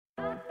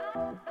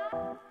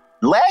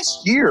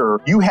Last year,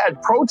 you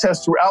had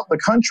protests throughout the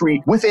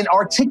country with an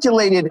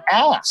articulated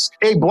ask.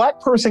 A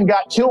black person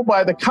got killed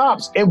by the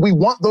cops, and we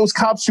want those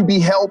cops to be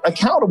held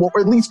accountable,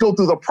 or at least go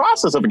through the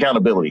process of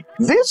accountability.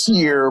 This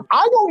year,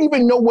 I don't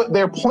even know what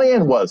their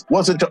plan was.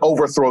 Was it to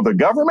overthrow the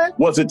government?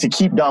 Was it to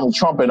keep Donald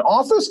Trump in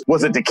office?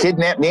 Was it to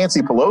kidnap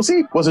Nancy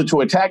Pelosi? Was it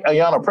to attack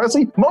Ayanna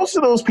Pressley? Most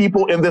of those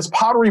people in this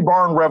Pottery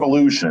Barn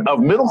revolution of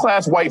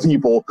middle-class white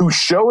people who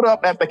showed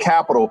up at the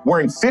Capitol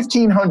wearing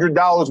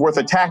 $1,500 worth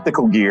of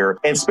tactical gear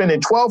and spending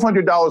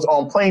 $1,200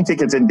 on plane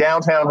tickets in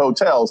downtown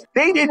hotels,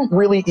 they didn't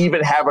really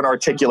even have an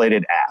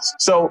articulated ask.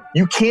 So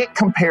you can't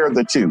compare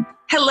the two.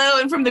 Hello,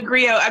 and from the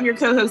Griot, I'm your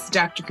co-host,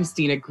 Dr.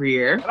 Christina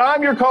Greer. And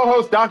I'm your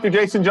co-host, Dr.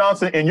 Jason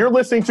Johnson, and you're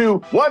listening to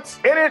What's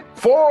in It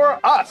for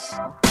Us?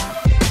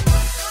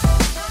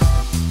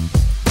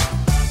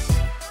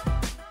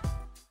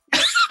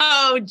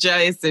 Oh,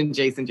 Jason.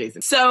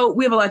 So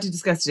we have a lot to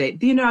discuss today.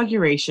 The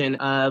inauguration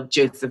of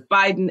Joseph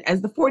Biden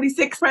as the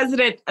 46th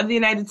president of the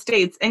United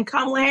States and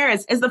Kamala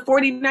Harris as the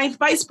 49th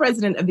vice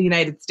president of the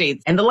United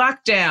States, and the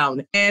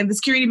lockdown and the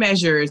security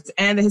measures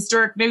and the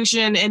historic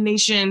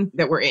nation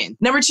that we're in.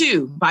 Number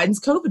two, Biden's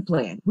COVID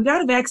plan. We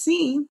got a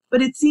vaccine,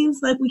 but it seems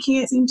like we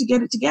can't seem to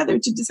get it together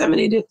to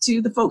disseminate it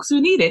to the folks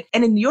who need it.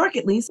 And in New York,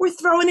 at least, we're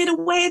throwing it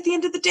away at the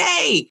end of the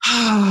day.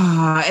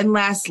 And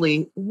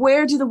lastly,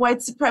 where do the white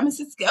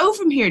supremacists go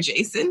from here,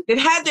 Jason?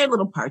 They've had their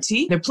little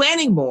party. They're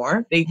planning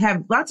more. They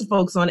have lots of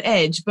folks on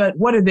edge, but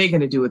what are they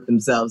going to do with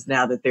themselves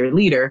now that their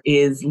leader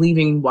is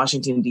leaving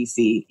Washington,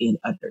 D.C. in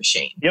utter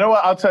shame? You know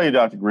what? I'll tell you,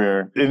 Dr.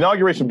 Greer, the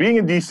inauguration, being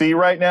in D.C.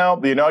 right now,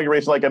 the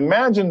inauguration, like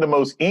imagine the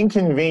most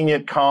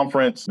inconvenient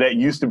conference that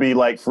used to be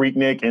like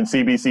Freaknik and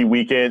CBC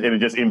Weekend, and it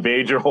just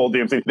invades your whole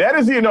damn city. That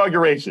is the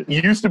inauguration.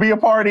 It used to be a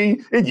party.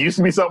 It used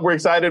to be something we're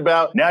excited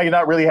about. Now you're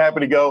not really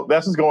happy to go.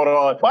 That's what's going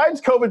on. Biden's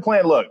COVID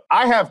plan, look,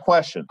 I have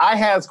questions. I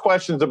have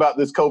questions about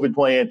this COVID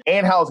plan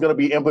and how it's going to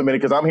be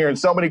implemented, because I'm hearing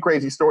so many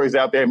crazy stories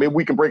out there. Maybe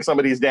we can break some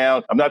of these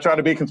down. I'm not trying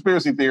to be a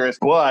conspiracy theorist,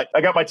 but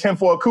I got my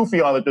tinfoil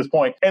kufi on at this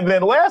point. And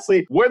then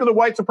lastly, where do the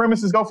white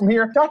supremacists go from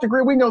here? Dr.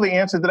 Greer, we know the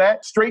answer to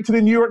that. Straight to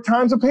the New York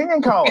Times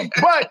opinion column.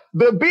 But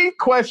the big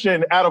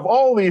question out of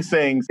all these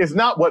things is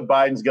not what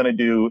Biden's going to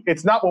do.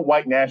 It's not what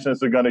white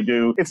nationalists are going to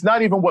do. It's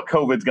not even what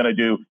COVID's going to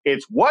do.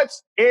 It's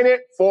what's in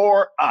it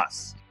for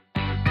us.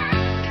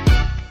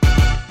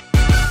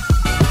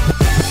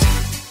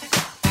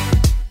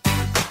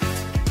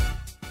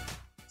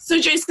 So,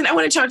 Jason, I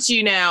want to talk to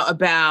you now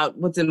about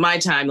what's in my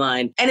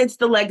timeline, and it's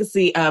the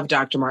legacy of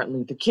Dr. Martin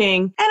Luther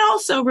King, and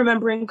also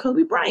remembering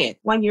Kobe Bryant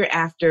 1 year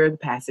after the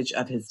passage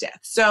of his death.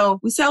 So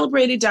we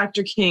celebrated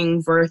Dr.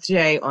 King's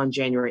birthday on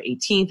January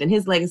 18th and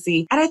his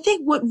legacy. And I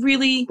think what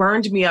really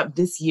burned me up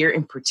this year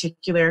in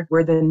particular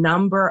were the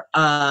number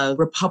of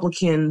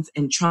Republicans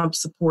and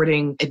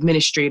Trump-supporting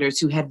administrators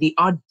who had the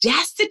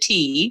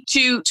audacity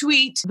to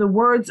tweet the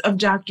words of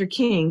Dr.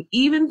 King,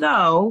 even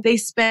though they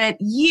spent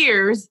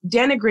years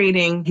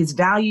denigrating his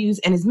values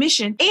and his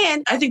mission.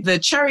 And I think the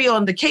cherry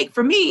on the cake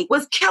for me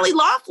was Kelly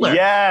Loeffler,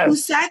 who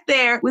sat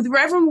there with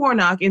Reverend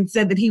Warnock and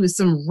said that he was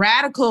some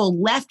radical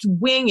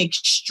left-wing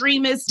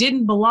extremist,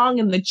 didn't belong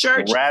in the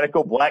church.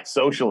 Radical black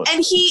socialist.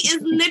 And he is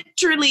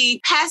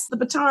literally passed the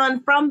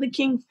baton from the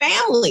King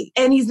family.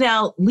 And he's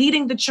now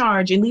leading the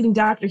charge and leading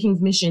Dr. King's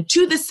mission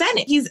to the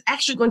Senate. He's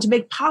actually going to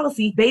make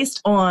policy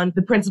based on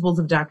the principles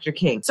of Dr.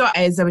 King. So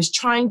as I was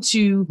trying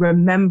to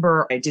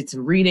remember, I did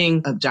some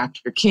reading of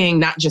Dr. King,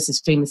 not just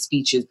his famous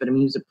speeches, but I mean,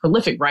 he was a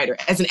prolific writer.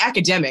 As an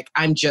academic,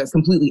 I'm just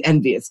completely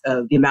envious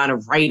of the amount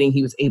of writing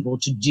he was able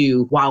to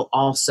do while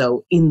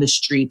also in the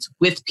streets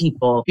with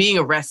people, being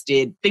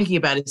arrested, thinking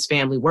about his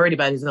family, worried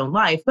about his own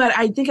life. But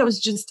I think I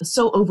was just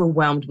so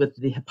overwhelmed with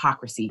the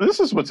hypocrisy. This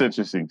is what's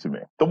interesting to me.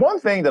 The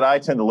one thing that I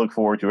tend to look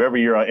forward to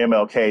every year on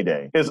MLK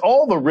Day is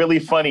all the really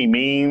funny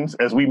memes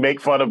as we make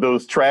fun of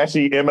those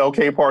trashy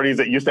MLK parties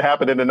that used to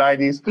happen in the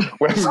 90s,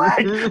 where it's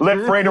like,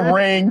 let freedom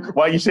ring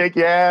while you shake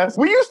your ass.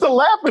 We used to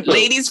laugh at those.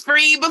 Ladies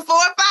free before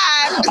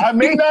 5. I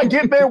may not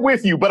get there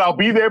with you, but I'll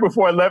be there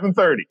before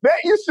 11:30. That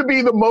used to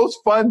be the most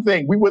fun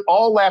thing. We would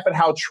all laugh at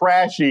how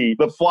trashy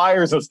the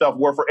flyers and stuff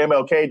were for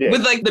MLK Day.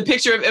 With like the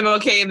picture of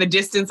MLK in the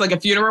distance, like a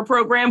funeral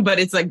program, but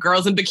it's like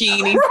girls in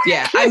bikinis. Right.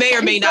 Yeah, I may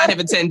or may not have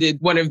attended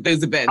one of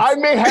those events. I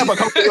may have a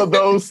couple of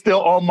those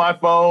still on my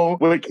phone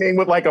where it came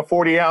with like a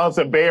 40-ounce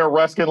and Bayer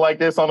Ruskin like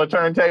this on the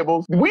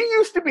turntables. We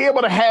used to be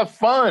able to have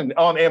fun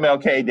on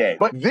MLK Day.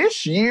 But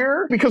this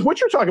year, because what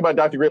you're talking about,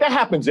 Dr. Greer, that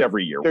happens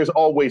every year. There's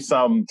always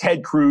some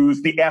Ted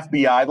Cruz, the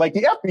FBI. Like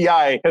the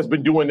FBI has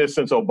been doing this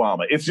since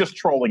Obama. It's just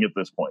trolling at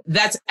this point.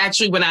 That's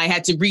actually when I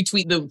had to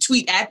retweet the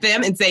tweet at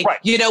them and say,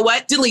 You know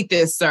what? Delete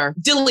this, sir.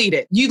 Delete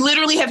it. You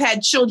literally have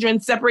had children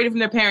separated from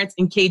their parents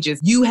in cages.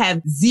 You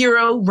have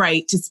zero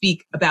right to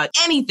speak about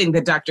anything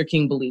that Dr.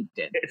 King believed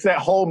in. It's that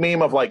whole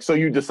meme of like, so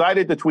you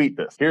decided to tweet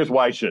this. Here's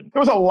why I shouldn't. There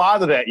was a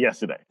lot of that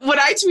yesterday. What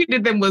I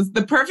tweeted them was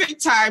the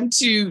perfect time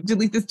to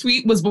delete this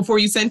tweet was before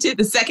you sent it.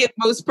 The second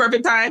most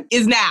perfect time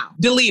is now.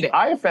 Delete it.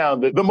 I have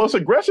found that the most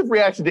aggressive initial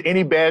reaction to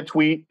any bad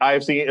tweet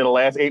I've seen in the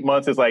last 8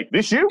 months is like,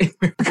 this you?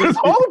 Because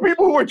all the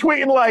people who were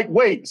tweeting like,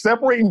 wait,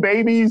 separating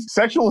babies,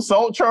 sexual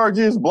assault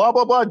charges, blah,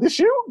 blah, blah. This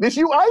you? This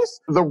you,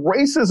 ICE? The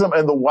racism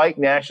and the white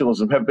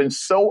nationalism have been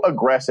so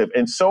aggressive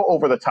and so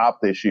over the top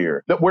this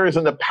year that whereas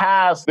in the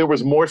past, there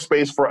was more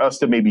space for us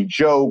to maybe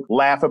joke,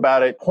 laugh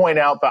about it, point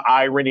out the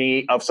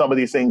irony of some of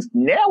these things.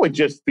 Now it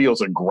just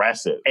feels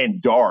aggressive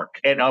and dark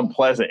and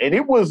unpleasant. And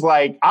it was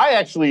like, I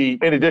actually,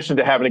 in addition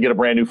to having to get a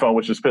brand new phone,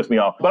 which just pissed me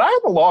off, but I had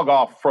to log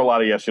off for a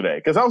lot of yesterday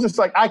because I was just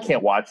like, I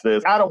can't watch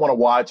this. I don't want to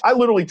watch. I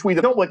literally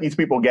tweeted, don't let these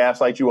people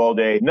gaslight you all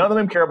day. None of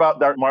them care about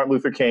Dr. Martin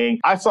Luther King.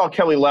 I saw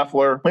Kelly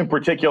Loeffler in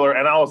particular,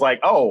 and I was like,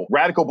 oh,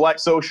 radical black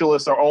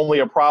socialists are only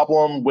a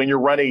problem when you're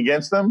running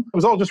against them. It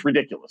was all just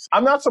ridiculous.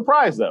 I'm not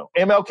surprised, though.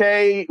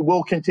 MLK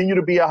will continue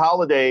to be a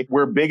holiday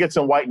where bigots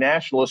and white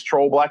nationalists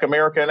troll Black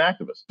America and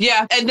activists.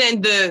 Yeah, and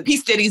then the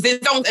piece that he's in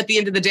at the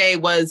end of the day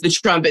was the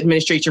Trump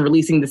administration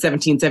releasing the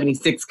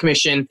 1776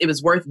 Commission. It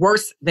was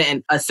worse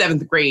than a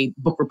 7th grade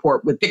book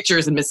report with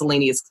pictures and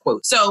miscellaneous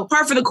quotes. So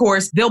par for the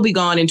course, they'll be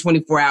gone in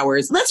 24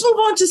 hours. Let's move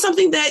on to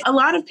something that a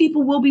lot of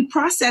people will be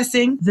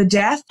processing, the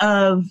death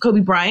of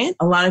Kobe Bryant.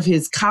 A lot of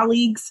his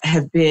colleagues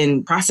have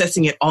been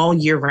processing it all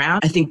year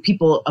round. I think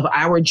people of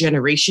our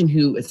generation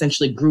who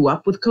essentially grew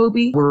up with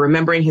Kobe were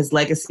remembering his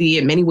legacy.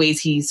 In many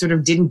ways, he sort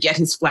of didn't get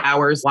his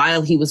flowers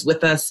while he was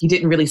with us. He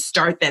didn't really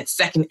start that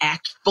second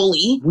act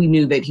fully. We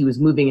knew that he was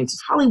moving into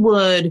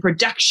Hollywood,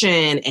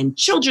 production, and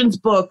children's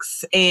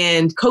books,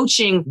 and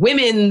coaching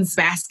women's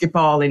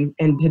basketball, and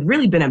had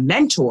really been a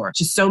mentor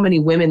to so many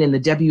women in the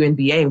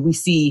WNBA. And we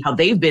see how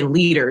they've been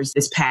leaders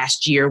this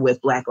past year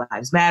with Black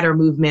Lives Matter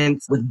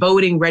movements, with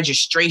voting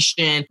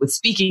registration, with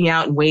speaking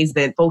out in ways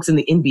that folks in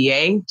the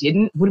NBA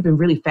didn't. Would have been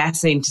really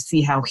fascinating to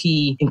see how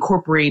he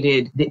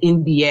incorporated the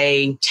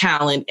NBA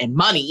talent and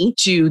money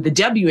to the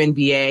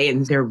WNBA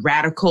and their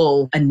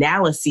radical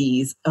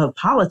analyses of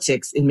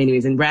politics in many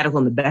ways, and radical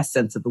in the best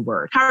sense of the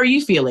word. How are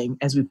you feeling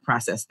as we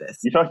process this?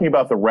 You're talking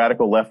about the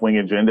radical left-wing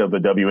agenda of the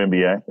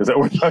WNBA? Is that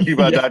what we're talking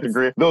about, yes. Dr.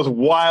 Greer? Those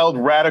wild,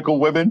 radical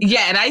women?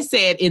 Yeah, and I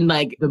say it in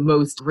like the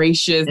most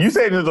gracious... You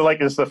say it in like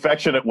this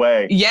affectionate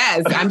way.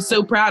 Yes, I'm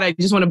so proud. I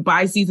just want to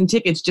buy season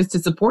tickets just to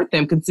support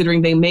them,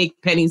 considering they make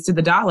pennies to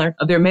the dollar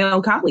of their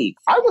male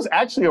colleagues. I was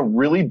actually a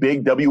really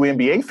big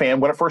WNBA fan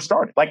when it first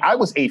started. Like, I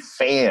was a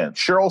fan.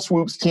 Cheryl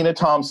Swoops, Tina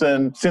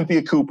Thompson,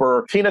 Cynthia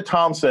Cooper. Tina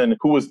Thompson,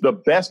 who was the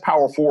best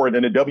power forward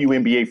in the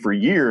WNBA for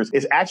years,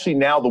 is actually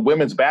now the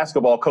women's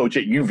basketball coach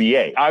at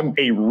UVA. I'm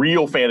a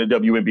real fan of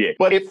WNBA,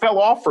 but it fell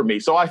off for me.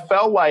 So I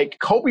felt like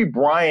Kobe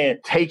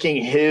Bryant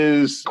taking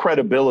his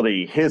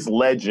credibility, his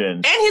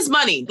legend. And his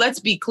money, let's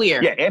be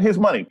clear. Yeah, and his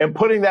money. And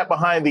putting that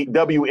behind the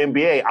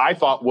WNBA, I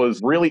thought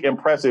was really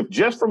impressive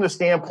just from the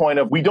standpoint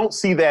of we don't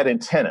see that in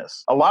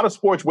tennis. A lot of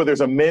sports where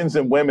there's a men's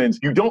and women's,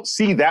 you don't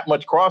see that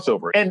much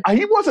crossover. And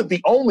he wasn't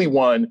the only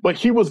one, but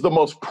he was the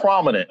most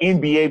prominent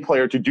NBA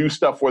player to do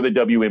stuff for the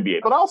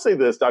WNBA. But I'll say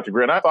this, Dr.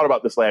 Greer, and I thought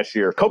about this last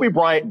year. Kobe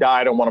Bryant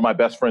died on one of my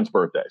best friend's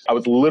birthdays. I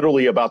was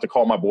literally about to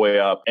call my boy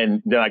up,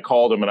 and then I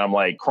called him and I'm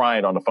like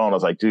crying on the phone. I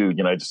was like, dude,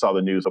 I just saw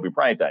the news, Kobe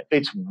Bryant died.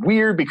 It's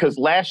weird because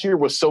last year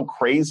was so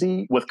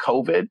crazy with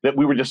COVID that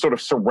we were just sort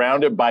of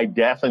surrounded by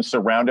death and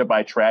surrounded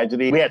by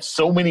tragedy. We had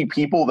so many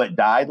people that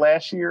died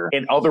last year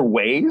in other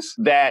ways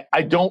that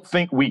I don't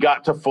think we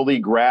got to fully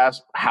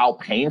grasp how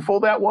painful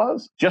that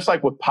was. Just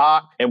like with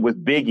Pac and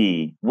with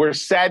Biggie, we're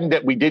saddened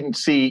that we didn't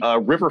see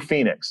River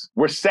Phoenix.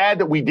 We're sad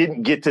that we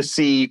didn't get to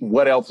see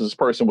what else this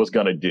person was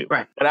going to do.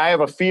 Right. And I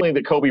have a feeling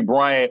that Kobe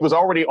Bryant was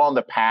already on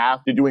the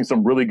path to doing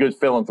some really good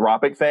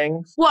philanthropic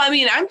things. Well, I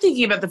mean, I'm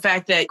thinking about the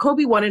fact that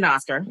Kobe won an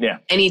Oscar. Yeah.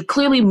 And he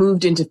clearly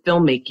moved into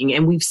filmmaking.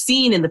 And we've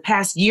seen in the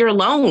past year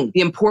alone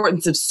the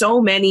importance of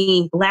so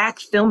many Black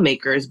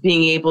filmmakers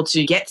being able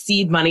to get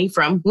seed money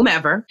from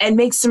whomever and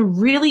make some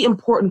really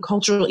important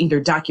cultural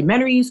either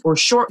documentaries or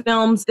short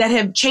films that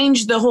have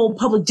changed the whole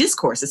public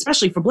discourse,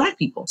 especially for Black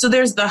people. So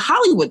there's the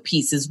Hollywood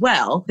piece as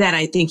well that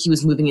I think he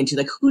was moving into.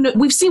 Like, who knows?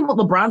 We've seen what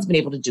LeBron's been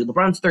able to do.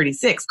 LeBron's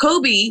 36.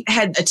 Kobe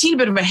had a teeny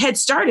bit of a head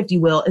start, if you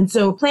will. And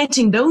so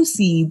planting those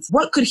seeds,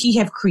 what could he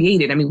have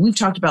created? I mean, we've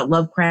talked about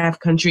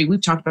Lovecraft Country.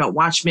 We've talked about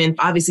Watchmen.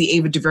 Obviously,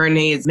 Ava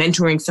DuVernay is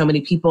mentoring so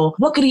many people.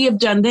 What could he have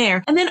done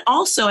there? And then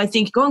also, I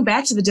think going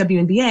back to the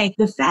WNBA,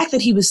 the fact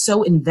that he was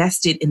so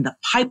invested in the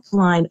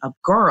pipeline of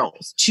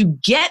girls to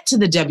get to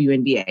the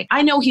WNBA.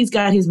 I know he's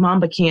got his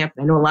Mamba camp.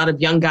 I know a lot of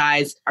young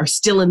guys are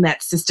still in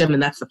that system,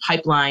 and that's the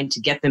pipeline to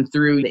get them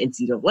through the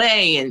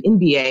NCAA and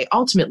NBA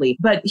ultimately.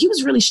 But he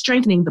was really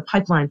strengthening the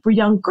pipeline for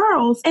young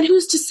girls. And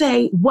who's to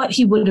say what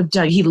he would have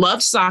done? He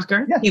loved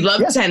soccer. Yeah, he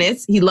loved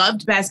tennis. He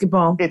loved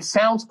basketball. It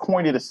sounds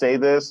corny to say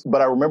this,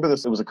 but I remember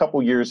this. It was a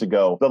couple years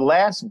ago. The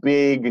last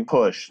big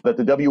push that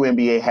the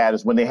WNBA had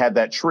is when they had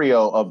that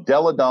trio of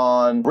Della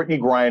Dawn, Brittany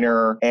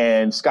Griner,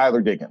 and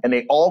Skylar Diggins. And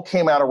they all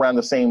came out around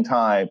the same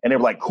time. And they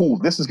were like, cool,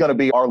 this is going to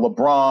be our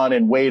LeBron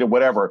and Wade or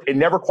whatever. It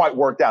never quite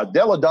worked out.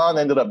 Della Dawn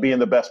ended up being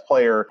the best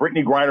player.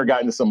 Brittany Griner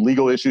got into some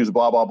legal issues,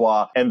 blah, blah,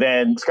 blah. And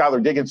then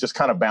Skylar Diggins just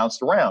kind of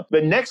bounced around.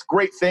 The next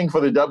great thing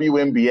for the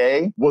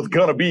WNBA was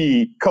going to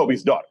be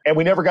Kobe's daughter. And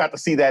we never got to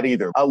see that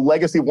either. a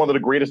legacy of one of the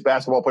greatest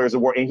basketball players in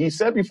the world. And he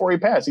said before he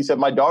passed, he said,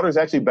 my daughter's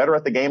actually better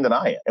at the game than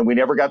I am. And we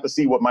never got to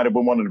see what might have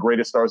been one of the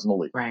greatest stars in the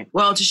league. Right.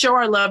 Well, to show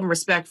our love and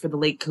respect for the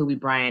late Kobe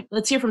Bryant,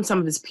 let's hear from some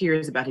of his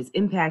peers about his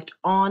impact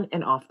on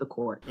and off the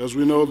court. As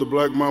we know, the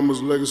Black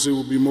Mama's legacy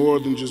will be more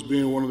than just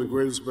being one of the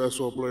greatest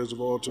basketball players of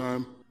all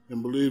time.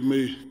 And believe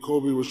me,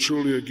 Kobe was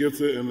truly a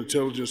gifted and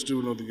intelligent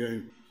student of the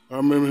game. I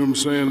remember him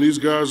saying, these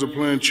guys are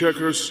playing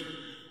checkers,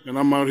 and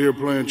I'm out here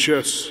playing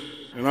chess.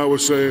 And I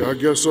would say, I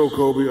guess so,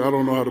 Kobe, I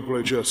don't know how to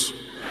play chess.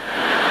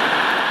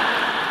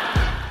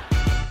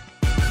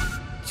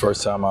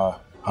 First time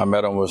I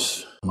met him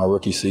was my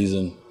rookie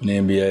season in the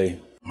NBA.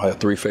 I had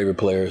 3 favorite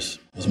players.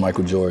 It was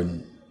Michael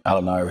Jordan,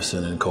 Allen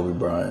Iverson, and Kobe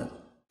Bryant.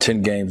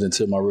 10 games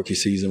into my rookie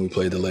season, we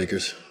played the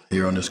Lakers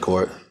here on this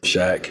court.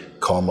 Shaq,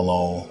 Karl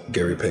Malone,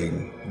 Gary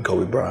Payton, and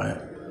Kobe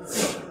Bryant.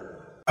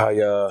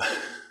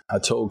 I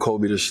told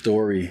Kobe this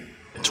story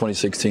in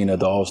 2016 at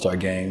the All-Star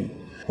game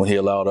when he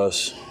allowed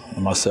us,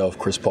 myself,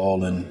 Chris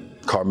Paul, and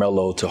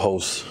Carmelo to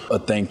host a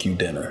thank you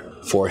dinner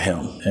for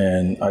him.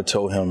 And I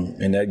told him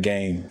in that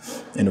game,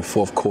 in the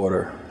fourth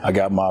quarter, I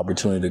got my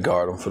opportunity to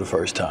guard him for the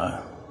first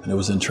time. And it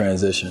was in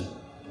transition,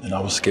 and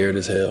I was scared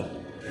as hell.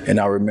 And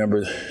I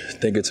remember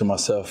thinking to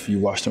myself, you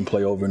watched him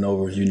play over and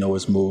over, you know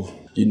his move.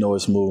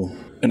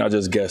 And I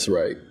just guessed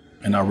right,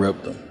 and I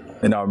ripped him.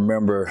 And I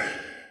remember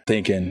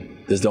thinking,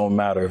 this don't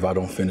matter if I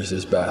don't finish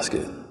this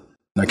basket. And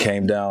I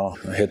came down,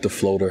 I hit the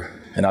floater,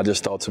 and I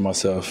just thought to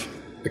myself,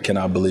 I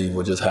cannot believe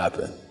what just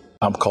happened.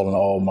 I'm calling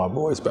all my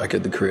boys back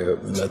at the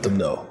crib and let them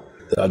know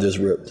that I just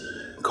ripped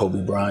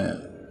Kobe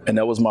Bryant. And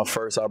that was my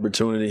first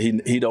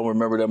opportunity. He don't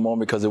remember that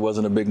moment because it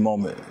wasn't a big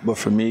moment. But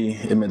for me,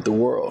 it meant the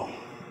world.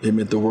 It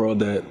meant the world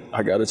that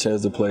I got a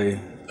chance to play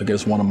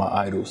against one of my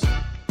idols.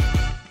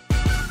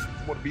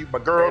 Want to be my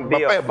girl, and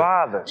be a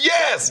father.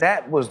 Yes!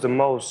 That was the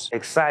most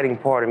exciting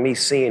part of me,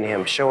 seeing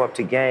him show up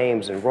to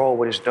games and roll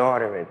with his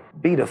daughter and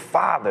be the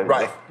father.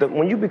 Right.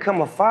 When you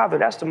become a father,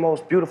 that's the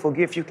most beautiful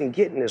gift you can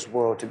get in this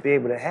world, to be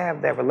able to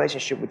have that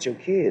relationship with your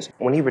kids.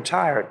 When he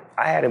retired,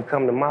 I had him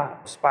come to my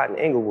spot in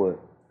Inglewood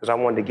because I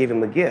wanted to give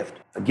him a gift.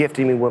 A gift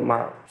to me with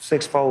my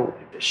 6'4"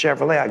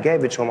 Chevrolet. I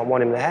gave it to him. I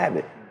wanted him to have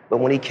it. But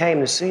when he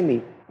came to see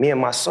me, me and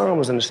my son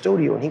was in the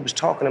studio, and he was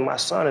talking to my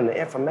son, and the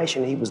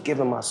information he was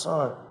giving my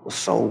son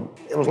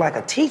it was like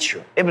a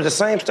teacher. It was the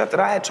same stuff that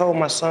I had told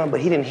my son, but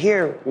he didn't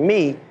hear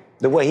me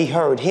the way he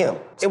heard him.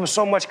 It was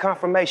so much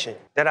confirmation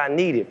that I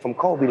needed from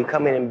Kobe to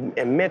come in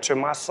and mentor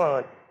my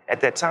son at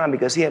that time,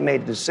 because he had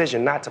made the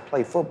decision not to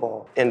play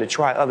football and to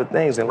try other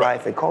things in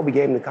life. And Kobe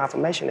gave him the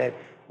confirmation that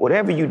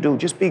whatever you do,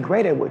 just be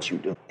great at what you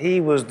do. He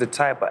was the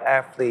type of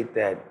athlete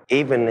that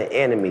even the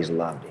enemies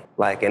loved him.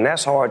 And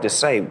that's hard to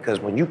say,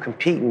 because when you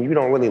compete and you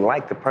don't really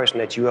like the person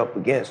that you're up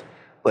against,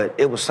 but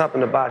it was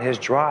something about his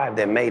drive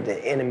that made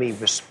the enemy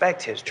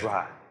respect his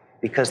drive,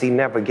 because he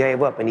never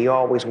gave up and he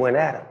always went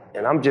at him.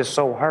 And I'm just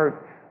so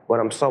hurt, but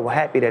I'm so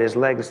happy that his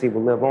legacy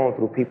will live on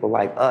through people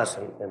like us,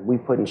 and we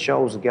putting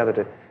shows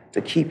together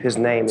to keep his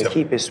name and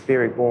keep his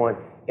spirit going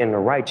in the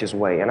righteous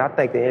way. And I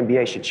think the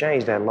NBA should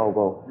change that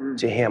logo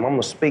to him. I'm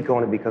gonna speak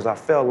on it because I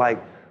felt like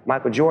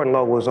Michael Jordan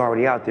logo was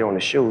already out there on the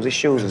shoes. His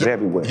shoes is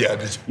everywhere.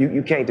 Yeah,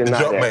 you can't deny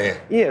jump that. Man.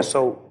 Yeah,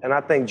 and I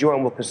think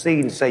Jordan will concede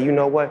and say, you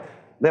know what,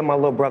 let my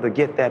little brother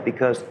get that,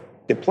 because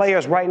the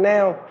players right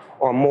now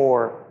are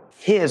more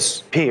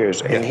his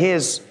peers and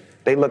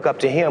they look up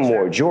to him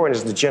more. Jordan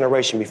is the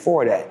generation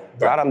before that.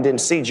 A lot of them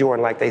didn't see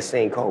Jordan like they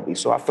seen Kobe.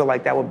 So I feel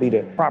like that would be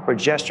the proper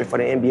gesture for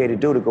the NBA to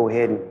do, to go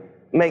ahead and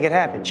make it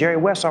happen. Jerry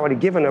West already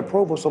given the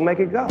approval, so make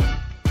it go.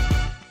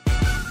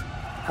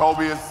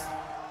 Kobe is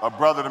a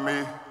brother to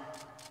me,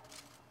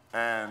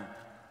 and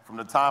from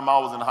the time I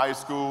was in high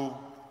school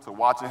to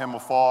watching him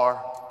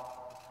afar,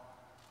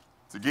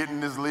 to getting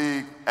in this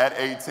league at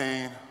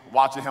 18,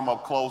 watching him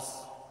up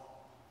close,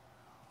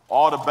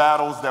 all the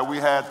battles that we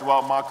had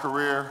throughout my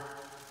career,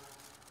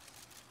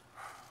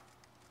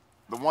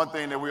 the one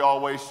thing that we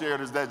always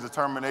shared is that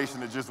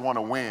determination to just want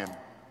to win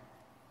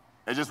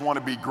and just want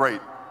to be great.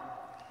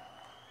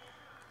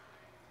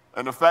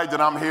 And the fact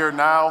that I'm here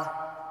now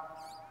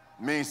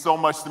means so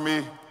much to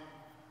me.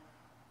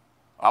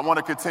 I want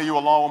to continue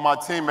along with my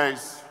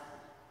teammates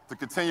to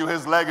continue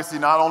his legacy,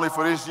 not only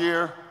for this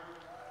year,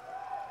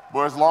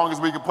 but as long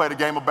as we can play the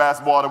game of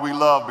basketball that we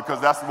love,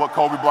 because that's what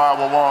Kobe Bryant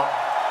will want.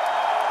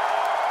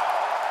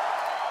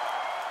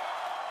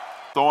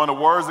 So in the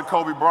words of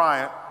Kobe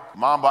Bryant,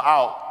 Mamba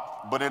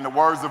out, but in the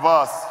words of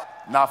us,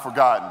 not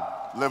forgotten.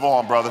 Live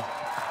on, brother.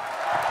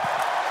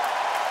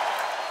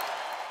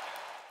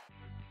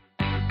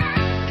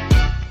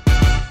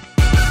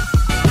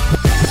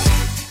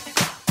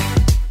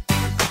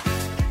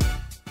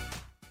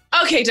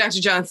 Okay,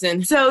 Dr.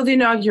 Johnson. So the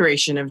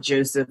inauguration of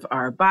Joseph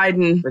R.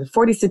 Biden for the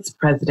 46th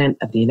president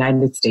of the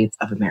United States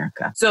of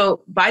America. So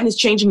Biden is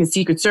changing his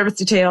Secret Service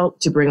detail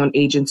to bring on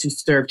agents who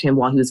served him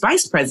while he was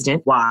vice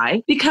president.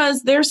 Why?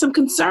 Because there are some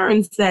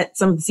concerns that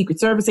some of the Secret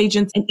Service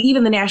agents and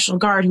even the National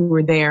Guard who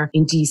were there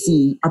in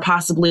D.C. are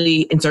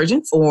possibly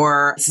insurgents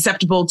or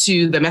susceptible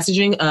to the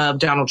messaging of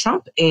Donald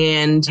Trump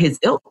and his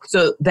ilk.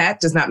 So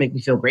that does not make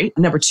me feel great.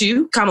 Number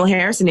two, Kamala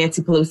Harris and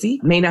Nancy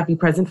Pelosi may not be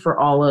present for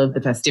all of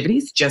the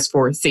festivities just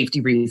for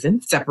safety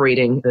reasons,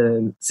 separating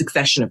the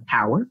succession of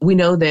power. We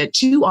know that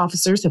 2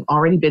 officers have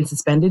already been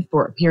suspended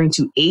for appearing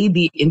to aid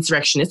the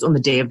insurrectionists on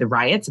the day of the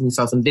riots. And we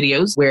saw some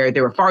videos where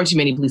there were far too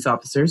many police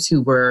officers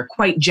who were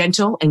quite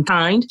gentle and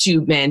kind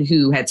to men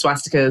who had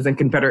swastikas and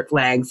Confederate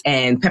flags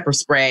and pepper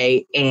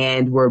spray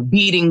and were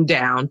beating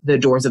down the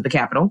doors of the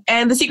Capitol.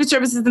 And the Secret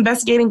Service is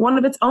investigating one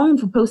of its own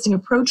for posting a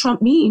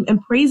pro-Trump meme and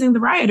praising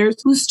the rioters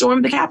who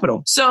stormed the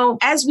Capitol. So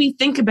as we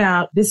think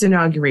about this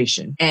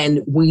inauguration,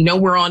 and we know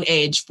we're on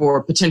edge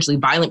for potentially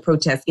violent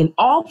protests in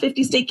all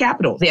 50 state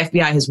capitals, the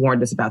FBI has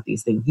warned us about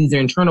these things. These are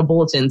internal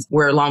bulletins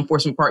where law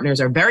enforcement partners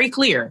are very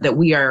clear that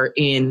we are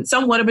in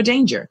somewhat of a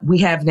danger. We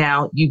have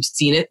now, you've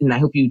seen it, and I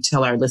hope you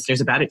tell our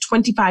listeners about it,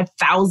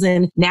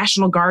 25,000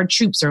 National Guard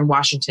troops are in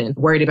Washington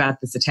worried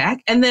about this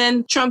attack. And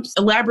then Trump's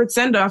elaborate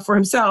send-off for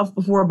himself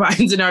before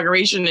Biden's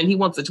inauguration, and he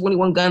wants a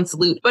 21-gun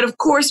salute. But of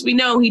course, we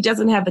know he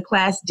doesn't have the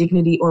class,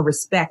 dignity, or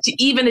respect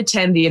to even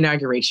attend the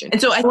inauguration. And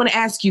so I want to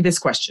ask you this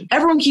question.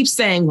 Everyone keeps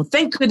saying, well,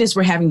 thank goodness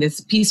we're having this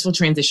peaceful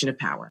transition of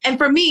power. And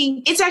for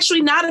me, it's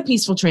actually not a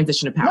peaceful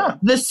transition of power.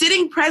 The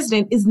sitting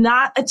president is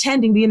not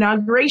attending the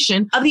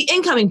inauguration of the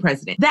incoming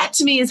president. That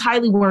to me is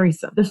highly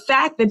worrisome. The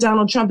fact that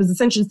Donald Trump is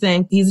essentially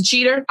saying he's a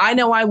cheater, I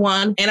know I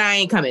won, and I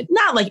ain't coming.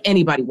 Not like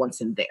anybody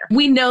wants him there.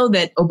 We know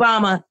that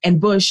Obama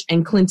and Bush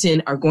and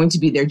Clinton are going to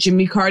be there.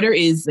 Jimmy Carter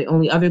is the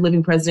only other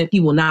living president. He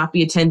will not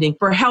be attending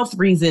for health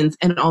reasons.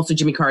 And also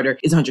Jimmy Carter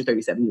is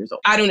 137 years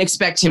old. I don't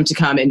expect him to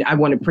come, and I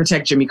want to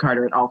protect Jimmy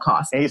Carter at all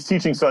costs. And he's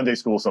teaching Sunday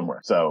school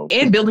somewhere. So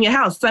and building a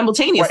house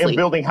simultaneously. Right, and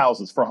building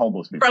houses for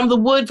homeless people. From the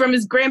wood from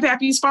his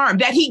grandpappy's farm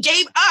that he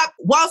gave up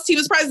whilst he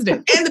was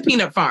president, and the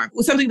peanut farm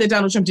was something that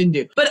Donald Trump didn't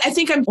do. But I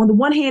think I'm on the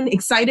one hand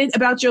excited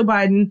about Joe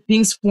Biden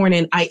being sworn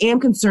in. I am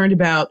concerned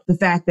about the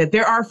fact that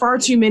there are far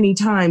too many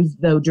times,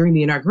 though, during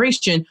the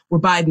inauguration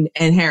where Biden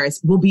and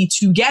Harris will be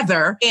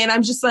together. And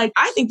I'm just like,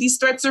 I think these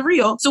threats are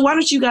real. So why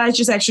don't you guys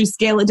just actually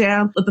scale it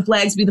down? Let the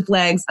flags be the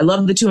flags. I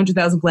love the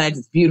 200,000 flags.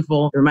 It's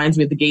beautiful. It reminds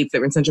me of the gates that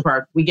were in Central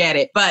Park. We get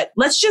it. But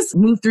let's just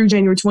move through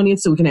January 20th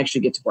so we can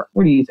actually get to work.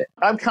 What do you think?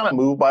 I'm kind of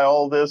moved by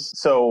all of this.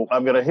 So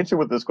I'm going to hit you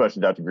with this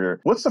question, Dr. Greer.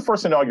 What's the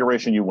first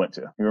inauguration you went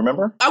to? You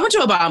remember? I went to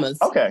Obama's.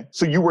 Okay.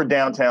 So you were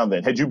downtown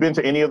then. Had you been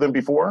to any of them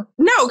before?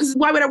 No, because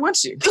why would I want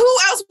to? Who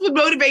else would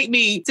motivate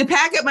me to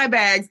pack up my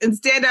bags and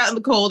stand out in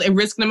the cold and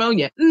risk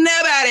pneumonia?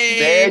 Nobody.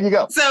 There you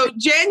go. So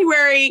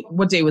January,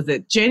 what day was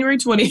it? January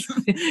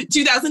 20th,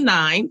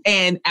 2009.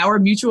 And our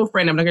mutual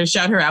friend, I'm not going to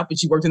shout her out, but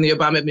she worked in the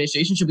Obama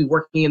administration. She'll be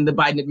working in the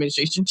Biden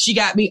administration. She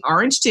got me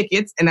orange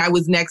tickets, and I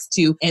was next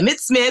to Emmett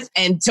Smith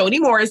and Toni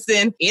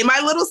Morrison in my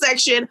little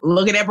section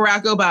looking at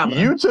Barack Obama.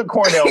 You took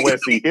Cornell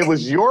Westy. It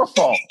was your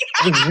fault.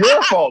 It was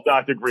your fault,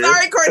 Dr. Greer.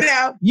 Sorry,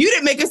 Cornell. You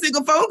didn't make a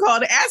single phone call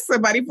to ask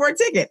somebody for a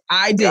ticket.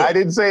 I did. I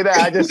didn't say that.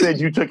 I just said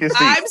you took his seat.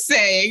 I'm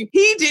saying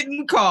he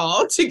didn't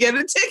call to get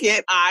a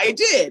ticket. I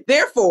did.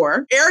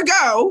 Therefore,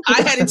 ergo,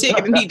 I had a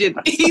ticket and he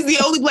didn't. He's the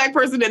only Black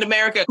person in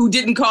America who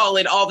didn't call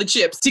in all the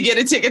chips to get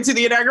a ticket to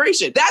the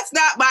inauguration. That's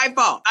not my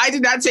fault. I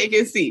did not take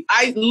his seat.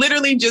 I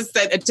literally just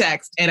sent a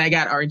text and I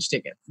got orange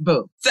tickets.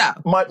 Boom. So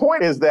my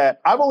point is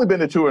that I've only been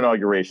to 2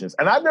 inaugurations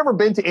and I've never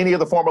been to any of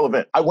the formal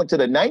events. I went to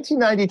the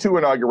 1992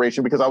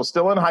 inauguration because I was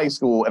still in high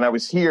school and I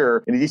was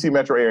here in the DC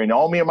metro area. And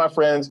all me and my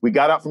friends, we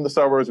got out from the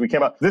suburbs. We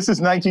came out. This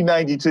is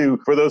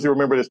 1992. For those who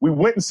remember this, we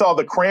went and saw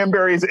the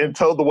Cranberries and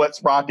Toad the Wet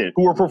Sprocket,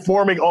 who were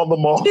performing on the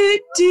mall.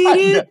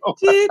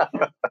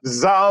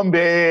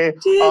 Zombie.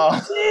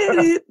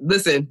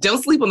 Listen,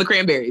 don't sleep on the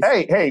Cranberries.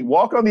 Hey,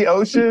 walk on the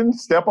ocean,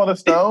 step on a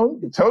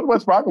stone. Toad the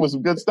Wet Sprocket was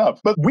some good stuff.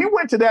 But we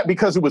went to that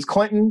because it was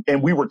Clinton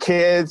and we were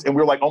kids and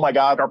we were like, oh my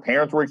God, our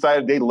parents were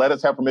excited. They let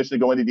us have permission to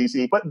go into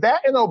DC. But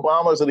that and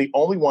Obama's are the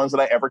only ones that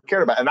I ever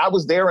cared about. And I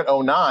was there in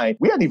 2009.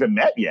 We hadn't even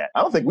met yet.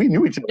 I don't think we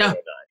knew each other in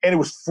 2009. And it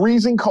was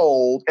freezing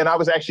cold. And I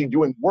was actually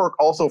doing work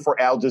also for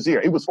Al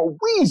Jazeera. It was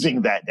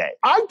freezing that day.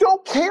 I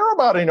don't care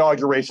about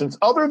inaugurations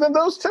other than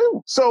those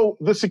 2. So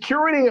the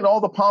security and all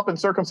the pomp and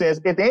circumstance,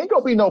 if there ain't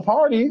gonna be no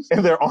parties,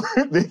 and there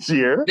aren't this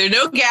year. There are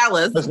no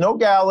galas. There's no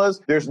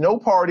galas. There's no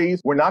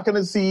parties. We're not going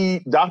to see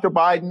Dr.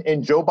 Biden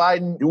and Joe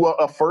Biden do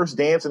a first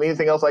dance and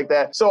anything else like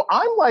that. So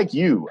I'm like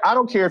you. I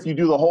don't care if you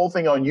do the whole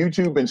thing on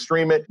YouTube and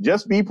stream it.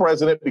 Just be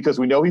president because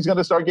we know he's going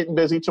to start getting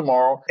busy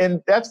tomorrow.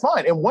 And that's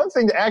fine. And one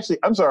thing that actually,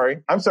 I'm sorry.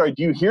 sorry,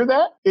 do you hear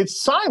that?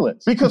 It's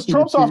silence because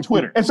Trump's off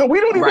Twitter. And so we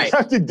don't even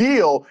have to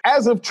deal.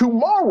 As of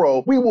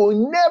tomorrow, we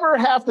will never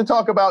have to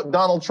talk about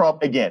Donald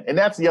Trump again. And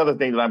that's the other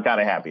thing that I'm kind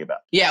of happy about.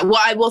 Yeah, well,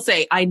 I will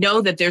say, I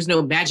know that there's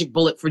no magic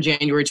bullet for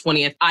January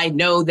 20th. I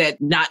know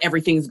that not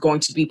everything's going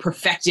to be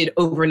perfected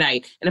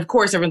overnight. And of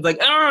course, everyone's like,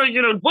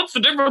 what's the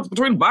difference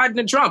between Biden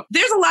and Trump?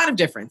 There's a lot of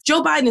difference.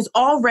 Joe Biden is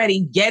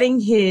already getting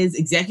his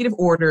executive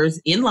orders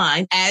in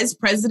line, as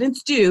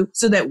presidents do,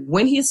 so that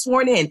when he is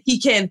sworn in, he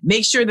can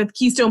make sure that the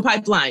Keystone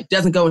Pipeline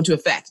doesn't go into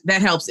effect.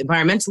 That helps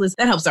environmentalists.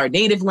 That helps our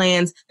native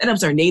lands. That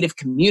helps our native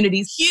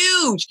communities.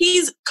 Huge.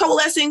 He's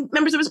coalescing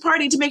members of his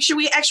party to make sure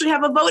we actually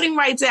have a Voting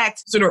Rights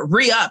Act sort of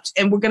re-upped.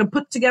 And we're going to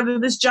put together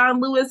this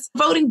John Lewis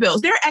voting bill.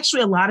 There are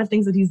actually a lot of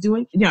things that he's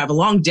doing. I have a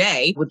long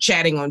day with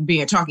chatting on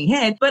being a talking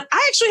head, but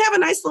I actually have a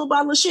nice little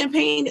bottle of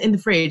champagne in the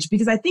fridge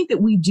because I think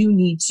that we do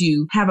need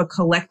to have a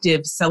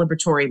collective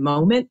celebratory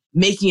moment,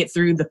 making it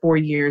through the 4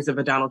 years of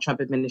a Donald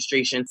Trump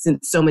administration,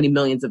 since so many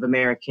millions of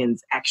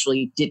Americans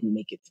actually didn't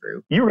make it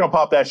through. You were going to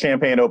pop that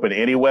champagne open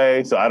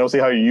anyway, so I don't see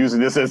how you're using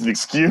this as an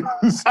excuse.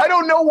 I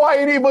don't know why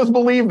any of us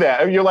believe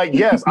that. You're like,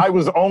 yes, I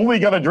was only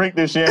going to drink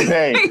this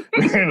champagne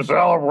in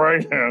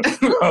celebration.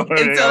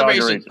 In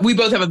celebration. We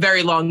both have a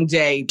very long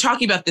day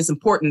talking about this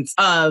importance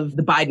of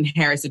the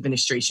Biden-Harris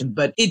administration,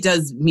 but it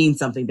does mean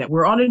something that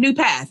we're on a new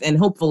path, and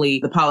hopefully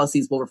the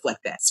policies will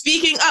reflect that.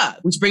 Speaking of,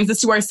 which brings us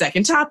to our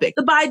second topic,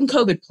 the Biden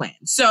COVID plan.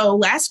 So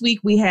last week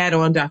we had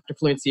on Dr.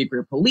 Florencia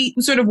Greer-Polite,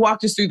 who sort of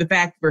walked us through the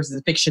fact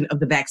versus fiction of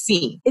the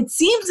vaccine. It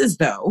seems as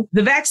though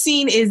the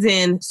vaccine is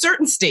in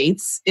certain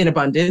states in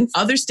abundance.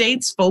 Other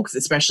states, folks,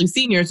 especially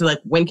seniors, are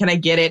like, when can I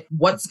get it?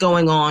 What's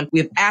going on? We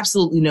have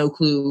absolutely no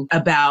clue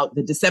about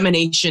the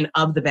dissemination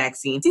of the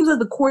vaccine. It seems like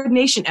the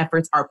coordination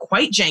efforts are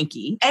quite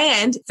janky.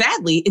 And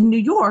sadly, in New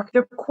York,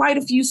 there are quite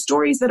a few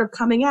stories that are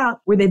coming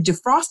out where they've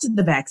defrosted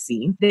the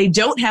vaccine. They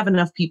don't have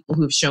enough people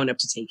who have shown up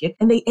to take it,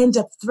 and they end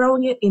up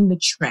throwing it in the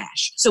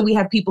trash. So we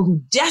have people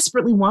who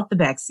desperately want the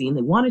vaccine.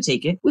 They want to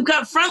take it. We've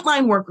got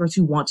frontline workers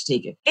who want to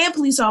take it, and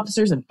police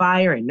officers and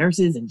fire and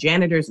nurses and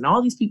janitors and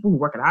all these people who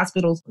work at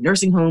hospitals, or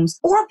nursing homes,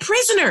 or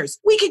prisoners.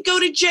 We could go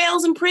to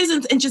jails and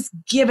prisons and just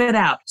give it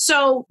out.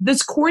 So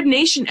this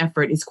coordination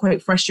effort is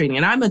quite frustrating.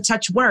 And I'm a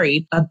touch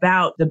worried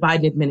about the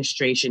Biden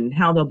administration and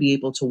how they'll be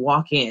able to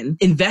walk in,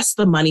 invest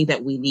the money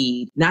that we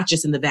need, not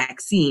just in the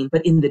vaccine,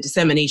 but in the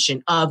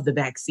dissemination of the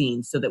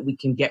vaccine so that we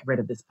can get rid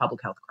of this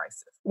public health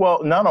crisis.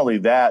 Well, not only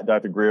that,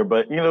 Dr. Greer,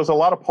 but there's a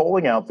lot of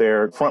polling out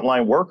there,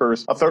 frontline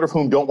workers, a third of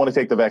whom don't want to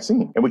take the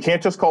vaccine. And we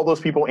can't just call those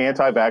people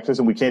anti-vaxxers,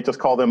 and we can't just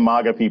call them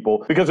MAGA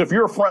people, because if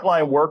you're a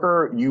frontline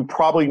worker, you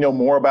probably know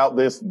more about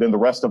this than the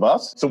rest of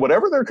us. So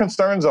whatever their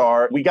concerns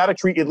are, we got to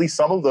treat at least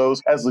some of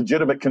those as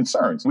legitimate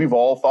concerns. We've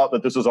all thought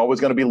that this was always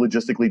going to be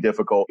logistically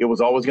difficult. It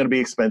was always going to be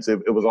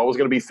expensive. It was always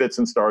going to be fits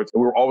and starts.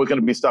 And we were always going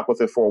to be stuck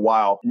with it for a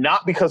while,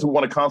 not because we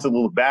want to constantly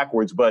look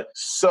backwards, but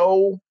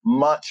so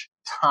much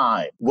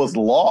time was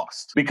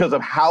lost because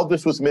of how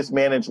this was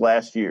mismanaged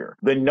last year.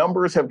 The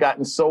numbers have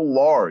gotten so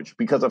large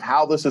because of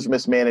how this was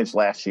mismanaged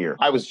last year.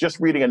 I was just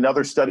reading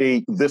another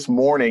study this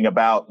morning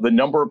about the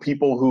number of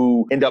people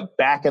who end up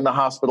back in the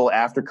hospital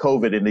after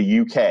COVID in the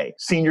UK.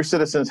 Senior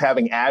citizens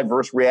having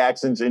adverse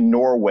reactions in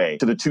Norway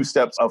to the 2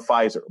 steps of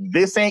Pfizer.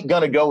 This ain't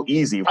gonna go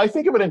easy. I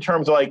think of it in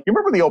terms of you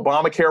remember the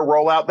Obamacare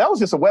rollout? That was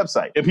just a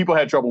website and people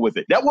had trouble with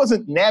it. That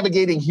wasn't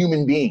navigating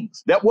human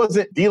beings. That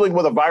wasn't dealing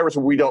with a virus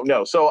where we don't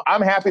know. So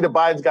I'm happy to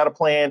Biden's got a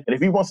plan. And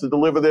if he wants to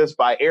deliver this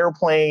by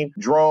airplane,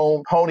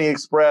 drone, Pony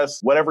Express,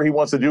 whatever he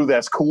wants to do,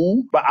 that's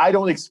cool. But I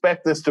don't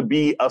expect this to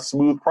be a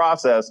smooth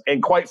process.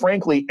 And quite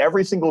frankly,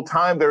 every single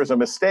time there's a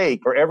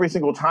mistake or every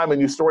single time a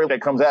new story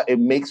that comes out, it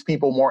makes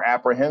people more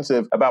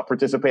apprehensive about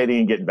participating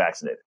and getting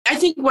vaccinated. I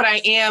think what I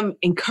am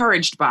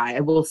encouraged by,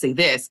 I will say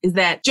this, is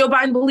that Joe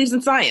Biden believes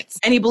in science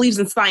and he believes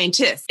in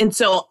scientists. And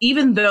so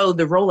even though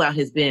the rollout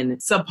has been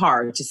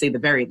subpar, to say the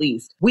very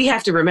least, we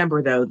have to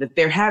remember, though, that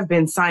there have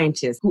been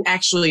scientists who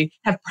actually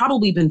have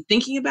probably been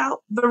thinking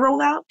about the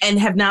rollout and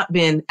have not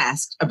been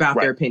asked about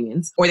their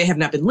opinions, or they have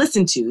not been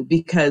listened to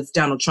because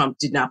Donald Trump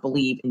did not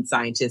believe in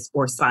scientists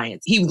or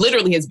science. He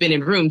literally has been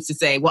in rooms to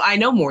say, well, I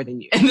know more than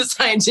you. And the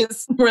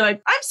scientists were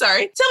like, I'm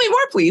sorry, tell me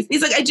more, please.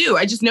 He's like, I do.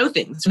 I just know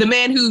things. The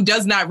man who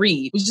does not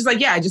read was just like,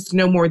 yeah, I just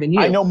know more than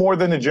you. I know more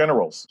than the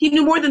generals. He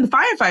knew more than the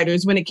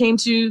firefighters when it came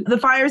to the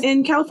fires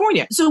in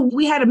California. So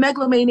we had a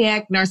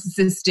megalomaniac,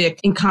 narcissistic,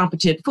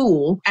 incompetent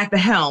fool at the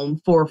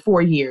helm for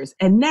 4 years.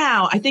 And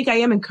now I think I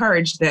am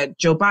encouraged that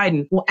Joe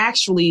Biden will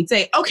actually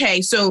say,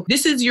 okay, so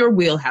this is your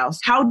wheelhouse.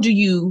 How do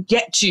you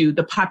get to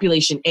the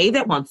population, A,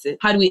 that wants it?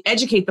 How do we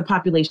educate the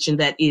population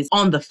that is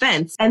on the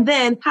fence? And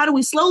then how do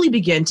we slowly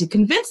begin to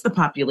convince the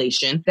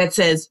population that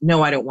says,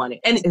 no, I don't want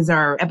it? And as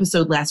our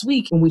episode last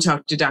week, when we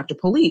talked to Dr.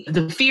 Polite,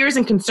 the fears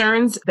and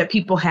concerns that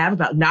people have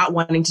about not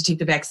wanting to take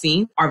the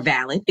vaccine are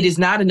valid. It is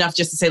not enough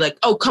just to say like,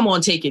 oh, come on,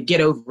 take it,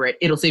 get over it.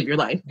 It'll save your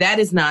life. That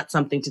is not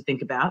something to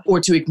think about or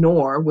to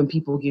ignore when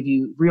people give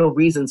you real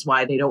reasons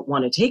why they don't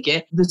want to take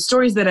it. The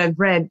stories that I've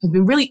read have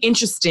been really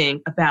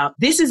interesting about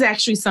this is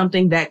actually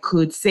something that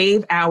could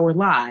save our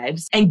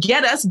lives and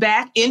get us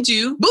back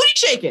into booty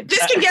shaking.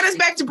 This can get us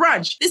back to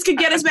brunch. This could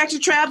get us back to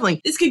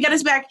traveling. This could get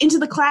us back into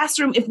the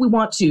classroom if we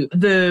want to.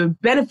 The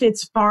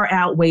benefits far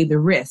outweigh the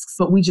risks,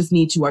 but we just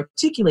need to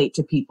articulate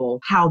to people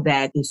how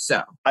that is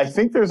so. I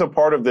think there's a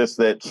part of this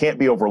that can't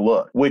be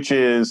overlooked, which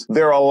is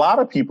there are a lot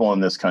of people in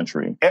this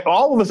country. And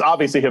all of us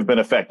obviously have been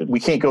affected. We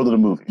can't go to the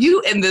movies.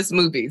 You and this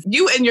movies.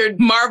 You and your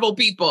Marvel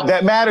people.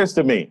 That matters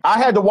to me. I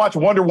had to watch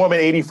Wonder Woman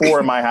 84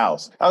 in my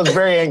house. I was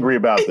very angry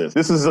about this.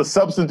 This is a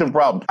substantive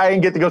problem. I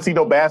didn't get to go see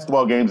no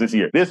basketball games this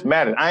year. This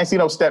matters. I ain't seen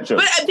no step shows.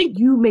 But I think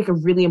you make a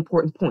really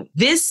important point.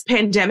 This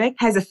pandemic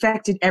has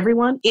affected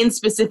everyone in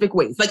specific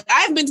ways. Like,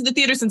 I've been to the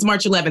theater since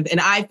March 11th, and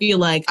I feel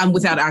like I'm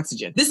without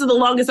oxygen. This is the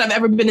longest I've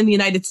ever been in the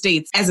United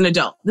States as an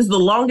adult. This is the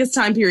longest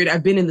time period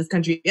I've been in this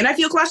country, and I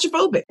feel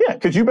claustrophobic. Yeah,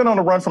 because you've been on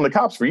the run from the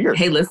cops for years.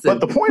 Hey, listen. But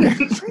the point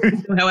is...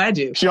 how I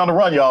do. She on the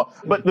run, y'all.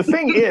 But the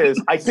thing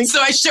is, I think...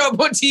 So I show up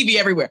on TV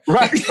everywhere.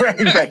 Right.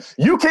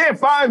 You can't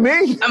find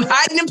me. I'm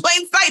hiding in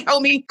plain sight,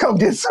 homie. Come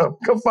get some.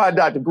 Come find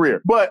Dr.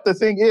 Greer. But the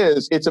thing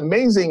is, it's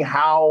amazing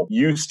how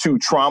used to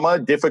trauma,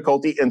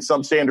 difficulty, and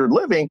some standard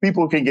living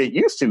people can get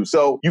used to.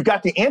 So you've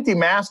got the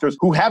anti-maskers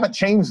who haven't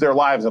changed their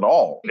lives at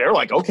all. They're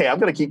like, okay, I'm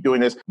going to keep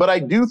doing this. But I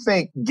do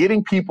think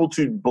getting people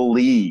to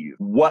believe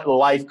what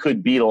life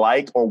could be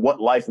like or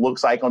what life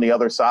looks like on the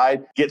other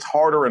side gets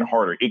harder and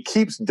harder. It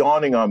keeps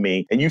dawning on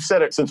me. And you've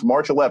said it since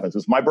March 11th.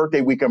 It's my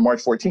birthday weekend,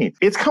 March 14th.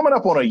 It's coming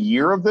up on a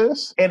year of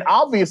this. And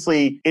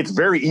obviously, it's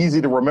very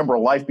easy to remember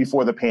life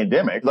before the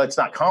pandemic. Let's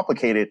not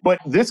complicate it. But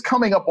this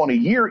coming up on a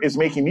year is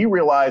making me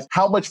realize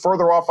how much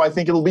further off I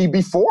think it'll be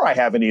before I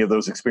have any of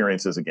those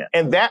experiences again.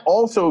 And that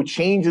also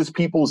changes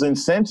people's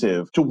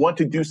incentive to want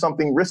to do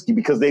something risky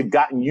because they've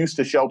gotten used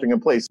to sheltering in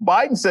place.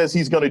 Biden says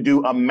he's going to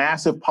do a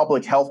massive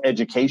public health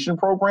education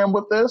program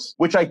with this,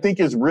 which I think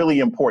is really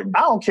important.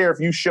 I don't care if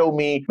you show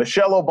me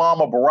Michelle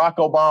Obama, Barack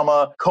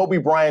Obama, Kobe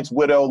Bryant's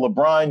widow,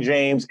 LeBron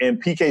James,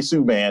 and PK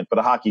Subban, for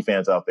the hockey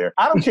fans out there.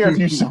 I don't care if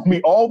you show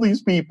me all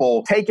these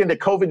people taking the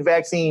COVID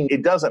vaccine.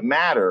 It doesn't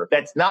matter.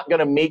 That's not going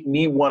to make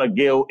me want to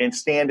go and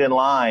stand in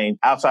line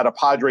outside of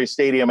Padres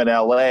Stadium in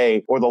LA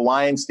or the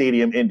Lions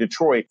Stadium in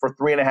Detroit for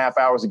 3.5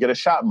 hours to get a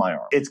shot in my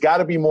arm. It's got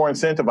to be more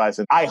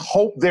incentivizing. I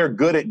hope they're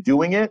good at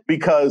doing it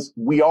because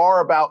we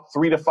are about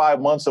 3 to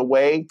 5 months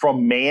away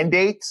from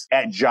mandates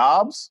at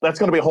jobs. That's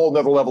going to be a whole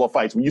nother level of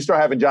fights. When you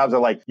start having jobs that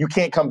are like, you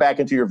can't come back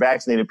until you're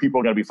vaccinated, people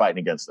are going to be fighting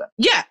against that.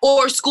 Yeah.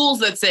 Or schools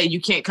that say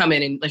you can't come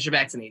in unless you're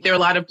vaccinated. There are a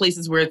lot of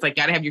places where it's like,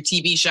 got to have your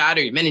TB shot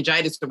or your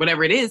meningitis or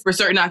whatever it is for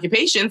certain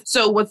occupations.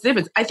 So what's the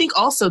difference? I think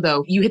also,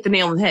 though, you hit the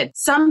nail on the head.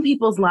 Some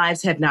people's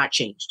lives have not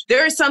changed.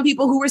 There are some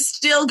people who are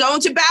still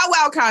going to Bow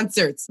Wow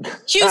concerts.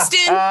 Houston,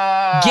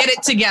 get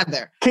it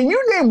together. Can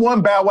you name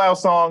one Bow Wow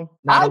song?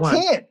 Not I one.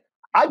 can't.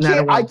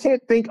 I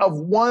can't think of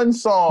one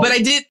song. But I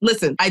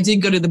did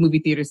go to the movie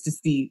theaters to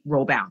see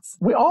Roll Bounce.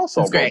 We all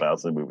saw Roll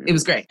Bounce in the movie. It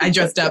was great. I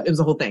dressed up. It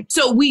was a whole thing.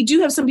 So we do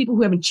have some people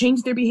who haven't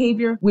changed their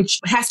behavior, which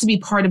has to be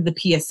part of the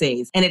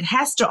PSAs. And it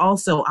has to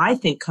also, I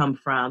think, come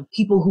from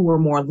people who are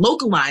more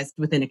localized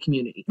within a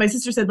community. My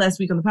sister said last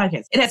week on the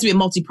podcast, it has to be a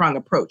multi-pronged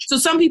approach. So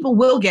some people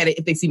will get it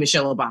if they see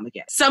Michelle Obama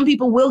get it. Some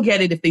people will get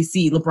it if they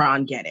see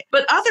LeBron get it.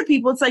 But other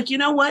people, it's like, you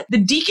know what? The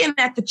deacon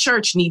at the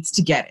church needs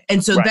to get it.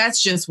 And so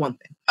that's just one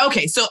thing.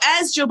 Okay, so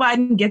as Joe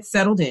Biden gets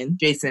settled in,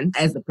 Jason,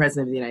 as the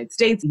president of the United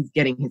States, he's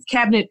getting his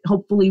cabinet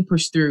hopefully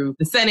pushed through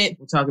the Senate.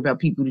 We'll talk about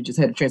people who just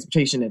had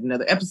transportation at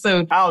another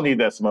episode. I don't need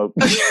that smoke.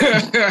 Sorry,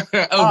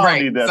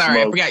 smoke.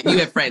 I forgot you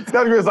have friends.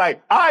 Dr. was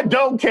like, I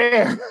don't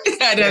care.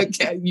 I don't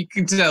care. You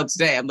can tell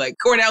today. I'm like,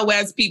 Cornel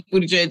West, Pete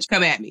Buttigieg,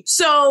 come at me.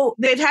 So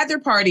they've had their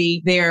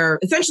party. They're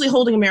essentially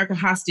holding America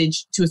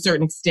hostage to a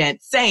certain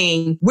extent,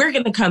 saying we're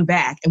going to come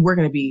back and we're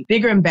going to be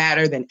bigger and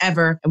badder than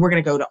ever. And we're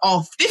going to go to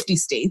all 50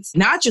 states,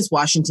 not just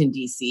Washington,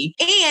 D.C.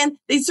 And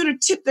they sort of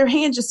tipped their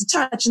hand just a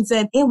touch and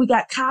said, and we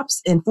got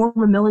cops and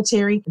former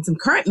military and some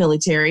current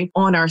military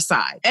on our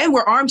side. And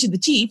we're armed to the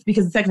teeth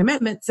because the Second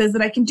Amendment says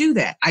that I can do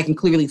that. I can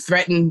clearly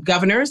threaten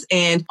governors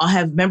and I'll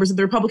have members of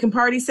the Republican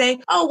Party say,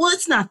 oh, well,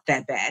 it's not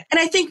that bad. And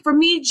I think for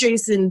me,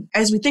 Jason,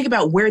 as we think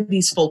about where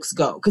these folks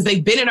go, because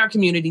they've been in our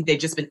community, they've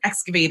just been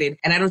excavated,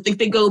 and I don't think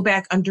they go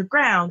back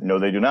underground. No,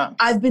 they do not.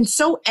 I've been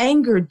so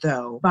angered,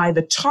 though, by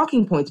the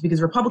talking points,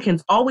 because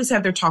Republicans always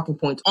have their talking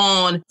points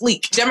on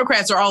fleek.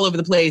 Democrats are all over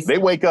the place. They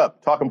wake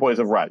up, talking points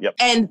of right. Yep.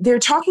 And their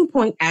talking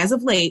point as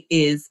of late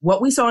is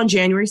what we saw on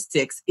January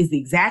 6th is the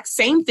exact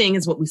same thing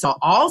as what we saw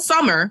all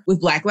summer with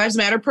Black Lives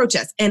Matter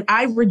protests. And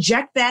I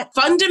reject that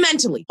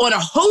fundamentally on a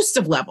host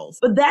of levels.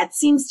 But that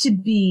seems to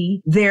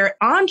be their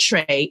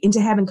entree into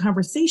having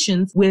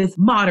conversations with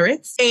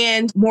moderates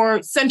and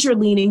more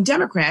center-leaning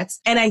Democrats.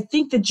 And I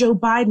think that Joe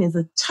Biden is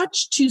a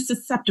touch too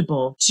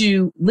susceptible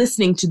to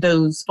listening to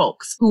those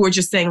folks who are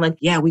just saying like,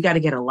 yeah, we got to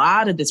get a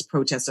lot of this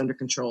protest under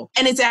control.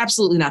 And it's absolutely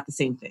absolutely not the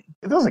same thing.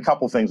 There's a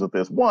couple things with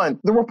this. One,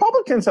 the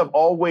Republicans have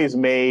always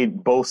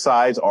made both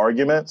sides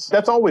arguments.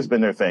 That's always been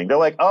their thing. They're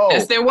like, oh,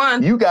 that's their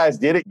one. You guys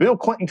did it. Bill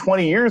Clinton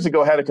 20 years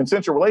ago had a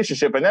consensual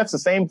relationship, and that's the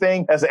same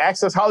thing as the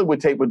Access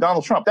Hollywood tape with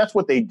Donald Trump. That's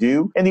what they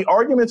do. And the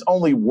arguments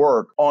only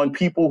work on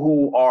people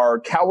who are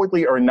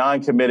cowardly or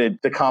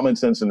non-committed to common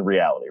sense and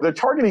reality. They're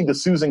targeting the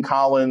Susan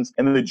Collins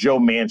and the Joe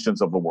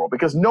Manchins of the world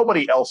because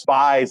nobody else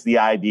buys the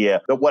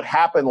idea that what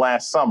happened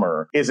last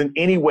summer is in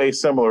any way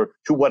similar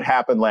to what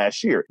happened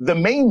last year. The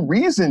main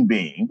reason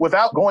being,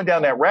 without going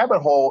down that rabbit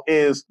hole,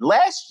 is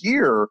last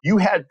year you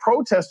had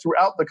protests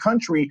throughout the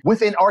country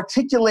with an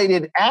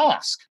articulated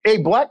ask. A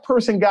Black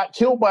person got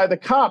killed by the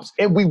cops,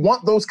 and we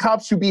want those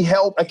cops to be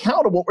held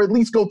accountable or at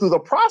least go through the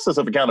process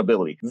of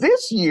accountability.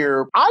 This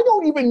year, I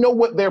don't even know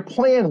what their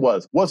plan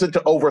was. Was it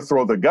to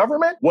overthrow the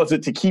government? Was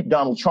it to keep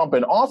Donald Trump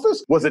in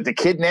office? Was it to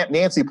kidnap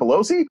Nancy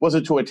Pelosi? Was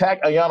it to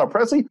attack Ayanna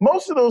Pressley?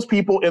 Most of those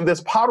people in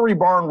this Pottery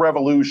Barn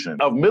revolution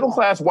of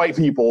middle-class white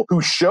people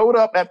who showed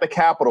up at the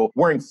Capitol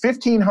wearing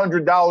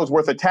 $1,500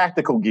 worth of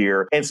tactical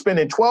gear and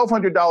spending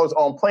 $1,200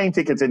 on plane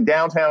tickets in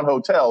downtown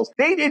hotels,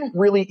 they didn't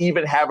really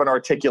even have an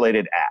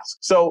articulated ask.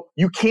 So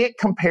you can't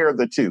compare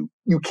the two.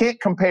 You can't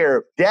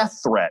compare death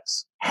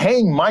threats.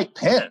 Hang Mike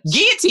Pence.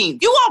 Guillotine.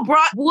 You all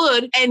brought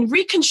wood and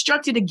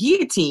reconstructed a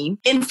guillotine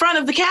in front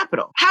of the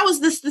Capitol. How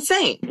is this the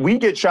same? We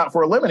get shot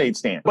for a lemonade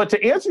stand. But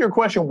to answer your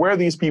question, where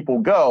these people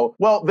go,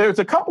 well, there's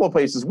a couple of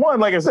places.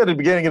 One, like I said at the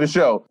beginning of the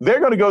show, they're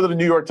going to go to the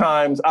New York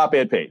Times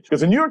op-ed page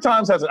because the New York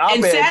Times has an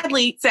op-ed.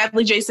 And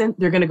sadly, Jason,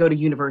 they're going to go to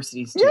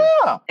universities too.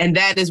 Yeah. And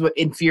that is what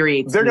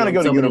infuriates They're going to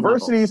go to levels.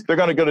 universities. They're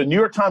going to go to New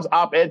York Times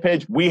op-ed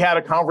page. We had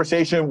a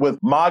conversation with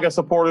MAGA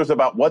supporters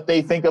about what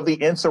they think of the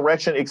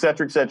insurrection, et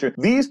cetera, et cetera.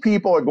 These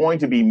people are going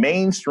to be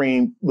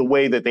mainstream the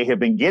way that they have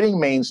been getting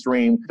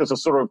mainstream. There's a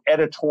sort of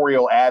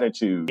editorial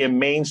attitude in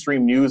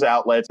mainstream news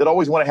outlets that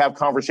always want to have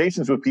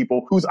conversations with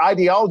people whose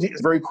ideology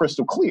is very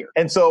crystal clear.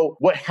 And so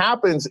what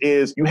happens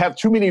is you have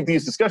too many of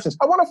these discussions.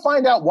 I want to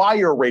find out why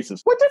you're a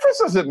racist. What difference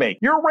does it make?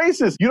 You're a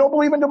racist. You don't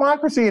believe in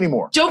democracy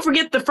anymore. Don't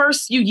forget the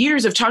first few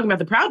years of talking about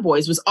the Proud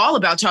Boys was all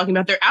about talking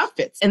about their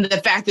outfits and the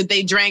fact that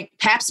they drank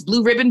Pabst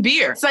Blue Ribbon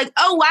beer. It's like,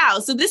 oh, wow.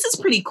 So this is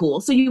pretty cool.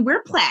 So you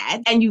wear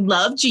plaid and you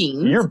love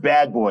jeans. You're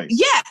bad boys.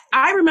 Yeah.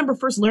 I remember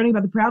first learning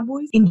about the Proud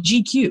Boys in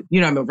GQ.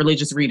 You know, I'm a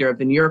religious reader of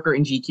the New Yorker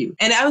and GQ.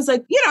 And I was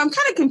like, I'm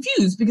kind of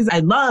confused because I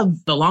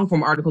love the long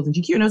form articles in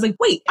GQ. And I was like,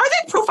 wait, are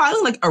they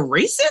profiling like a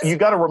racist? You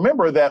got to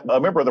remember that a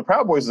member of the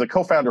Proud Boys is a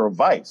co-founder of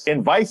Vice,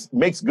 and Vice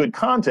makes good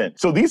content.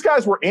 So these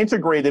guys were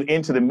integrated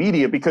into the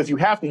media because you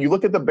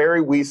look at the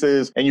Barry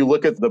Weisses and you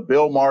look at the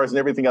Bill Maher's and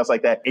everything else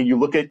like that, and you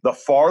look at the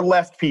far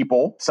left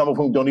people, some of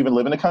whom don't even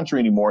live in the country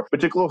anymore,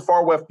 particularly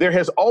far left. There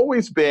has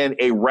always been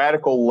a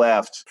radical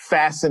left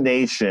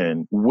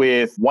fascination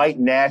with white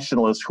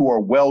nationalists who are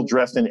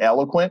well-dressed and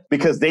eloquent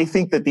because they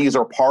think that these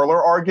are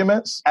parlor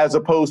arguments as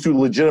opposed to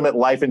legitimate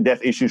life and death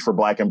issues for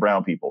Black and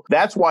brown people.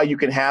 That's why you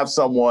can have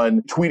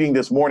someone tweeting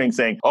this morning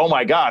saying, oh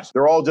my gosh,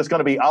 they're all just going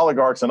to be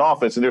oligarchs in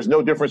office and there's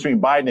no difference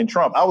between Biden and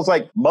Trump. I was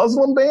like,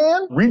 Muslim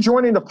ban?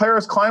 Rejoining the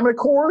Paris Climate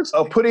Accords?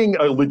 Of putting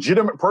a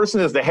legitimate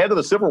person as the head of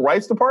the Civil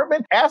Rights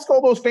Department? Ask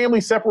all those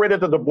families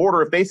separated at the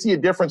border if they see a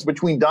difference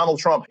between Donald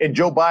Trump and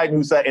Joe Biden,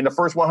 who said in the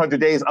first 100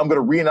 days, I'm going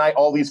to reunite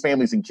all these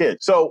families and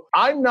kids. So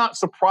I'm not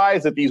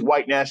surprised that these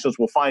white nationalists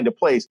will find a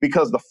place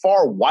because the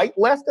far white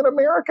left in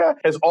America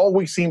has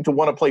always seemed to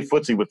want to play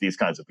footsie with these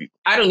kinds of people.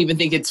 I don't even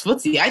think it's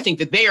footsie. I think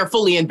that they are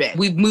fully in bed.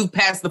 We've moved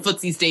past the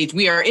footsie stage.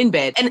 We are in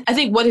bed. And I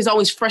think what has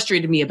always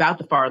frustrated me about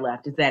the far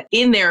left is that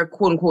in their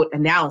quote unquote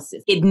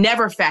analysis, it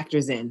never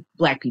factors in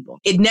Black people.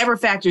 It never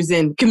factors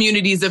in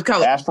communities of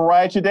color. Ask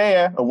Faraya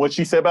Chideya and what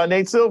she said about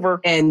Nate Silver.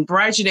 And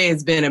Faraya Chideya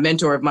has been a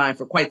mentor of mine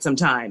for quite some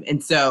time.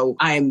 And so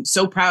I'm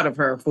so proud of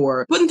her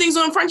for putting things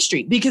on Front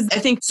Street because I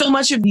think so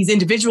much of these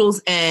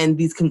individuals and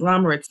these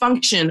conglomerates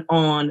function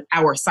on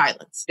our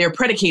silence. They're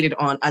predicated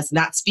on us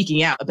not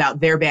speaking out about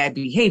their bad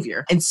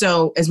behavior. And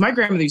so, as my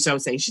grandmother used to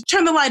always say,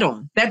 turn the light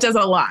on. That does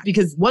a lot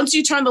because once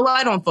you turn the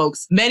light on,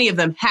 folks, many of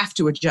them have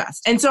to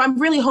adjust. And so I'm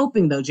really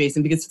hoping though,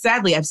 Jason, because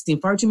sadly, I've seen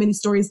far too many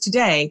stories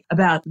today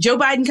about Joe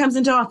Biden comes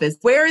into office.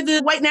 Where are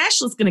the white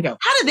nationalists going to go?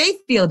 How do they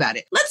feel about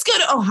it? Let's go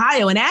to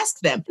Ohio and ask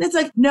them. And it's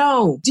like,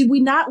 no, did we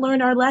not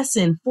learn our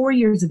lesson 4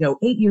 years ago,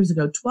 8 years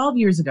ago, 12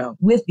 years ago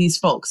with these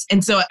folks?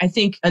 And so I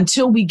think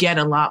until we get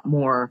a lot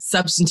more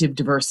substantive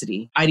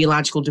diversity,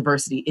 ideological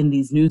diversity in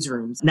these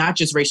newsrooms, not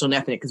just racial and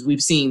ethnic, because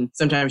we've seen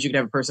sometimes you could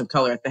have a person of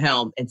color at the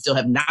helm and still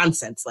have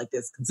nonsense like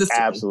this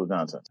consistently. Absolute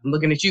nonsense. I'm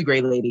looking at you,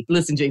 gray lady.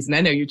 Listen, Jason,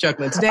 I know you're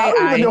chuckling today. I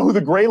don't even know who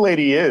the gray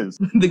lady is.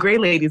 The gray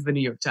lady is the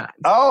New York Times.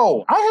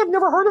 Oh, I have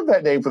never heard of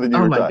that name for the New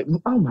York Times.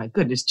 Oh my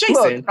goodness,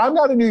 Jason. Look, I'm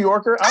not a New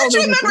Yorker. Aren't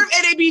you a member of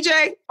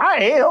NABJ? I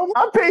am.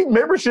 I'm paying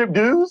membership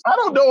dues. I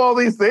don't know all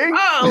these things.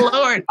 Oh,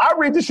 Lord. I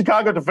read the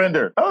Chicago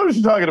Defender. I don't know what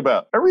you're talking about.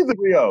 about? I read the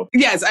Grio.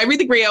 Yes, I read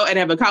the Grio and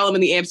have a column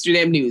in the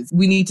Amsterdam News.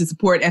 We need to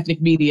support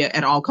ethnic media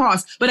at all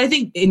costs. But I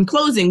think in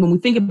closing, when we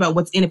think about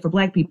what's in it for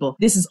Black people,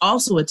 this is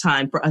also a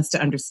time for us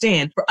to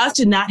understand, for us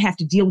to not have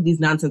to deal with these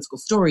nonsensical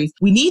stories.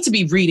 We need to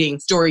be reading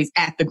stories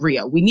at the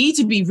Grio. We need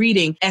to be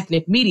reading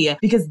ethnic media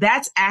because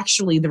that's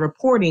actually the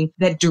reporting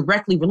that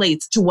directly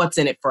relates to what's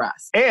in it for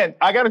us. And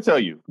I got to tell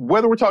you,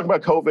 whether we're talking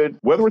about COVID,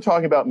 whether we're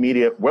talking about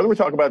media, whether we're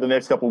talking about the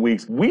next couple of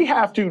weeks, we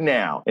have to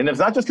now, and it's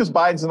not just because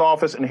Biden's in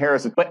office and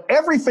Harris, but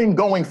everything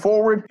going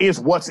forward is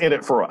what's in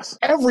it for us.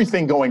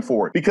 Everything going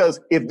forward. Because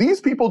if these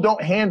people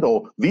don't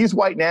handle these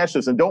white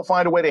nationalists and don't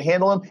find a way to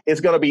handle them,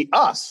 it's going to be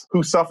us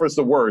who suffers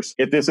the worst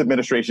if this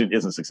administration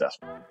isn't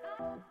successful.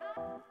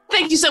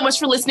 Thank you so much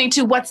for listening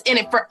to What's in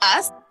It for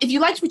Us. If you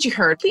liked what you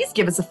heard, please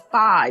give us a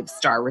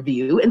 5-star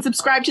review and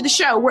subscribe to the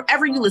show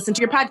wherever you listen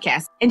to your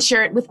podcast and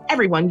share it with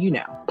everyone you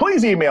know.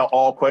 Please email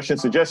all questions,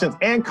 suggestions,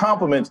 and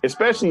compliments,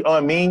 especially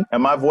on me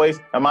and my voice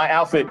and my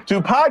outfit, to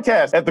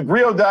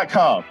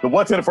podcast@thegrio.com. The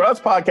What's in It for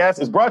Us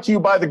podcast is brought to you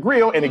by The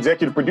Grio and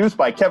executive produced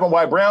by Kevin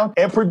Y. Brown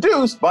and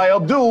produced by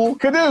Abdul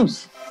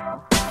Kadus.